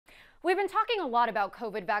We've been talking a lot about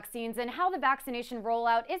COVID vaccines and how the vaccination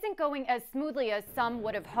rollout isn't going as smoothly as some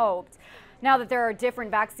would have hoped. Now that there are different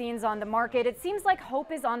vaccines on the market, it seems like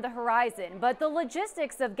hope is on the horizon. But the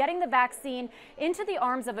logistics of getting the vaccine into the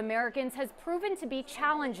arms of Americans has proven to be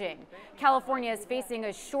challenging. California is facing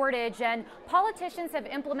a shortage, and politicians have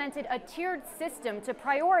implemented a tiered system to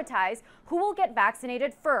prioritize who will get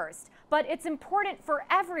vaccinated first. But it's important for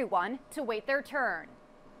everyone to wait their turn.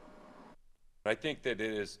 I think that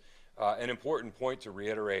it is an important point to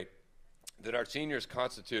reiterate that our seniors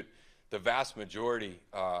constitute the vast majority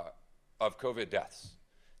of COVID deaths,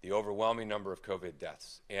 the overwhelming number of COVID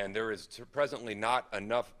deaths. And there is presently not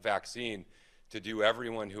enough vaccine to do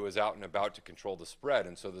everyone who is out and about to control the spread.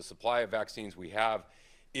 And so the supply of vaccines we have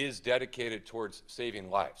is dedicated towards saving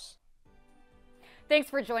lives. Thanks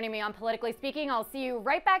for joining me on Politically Speaking. I'll see you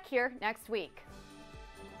right back here next week.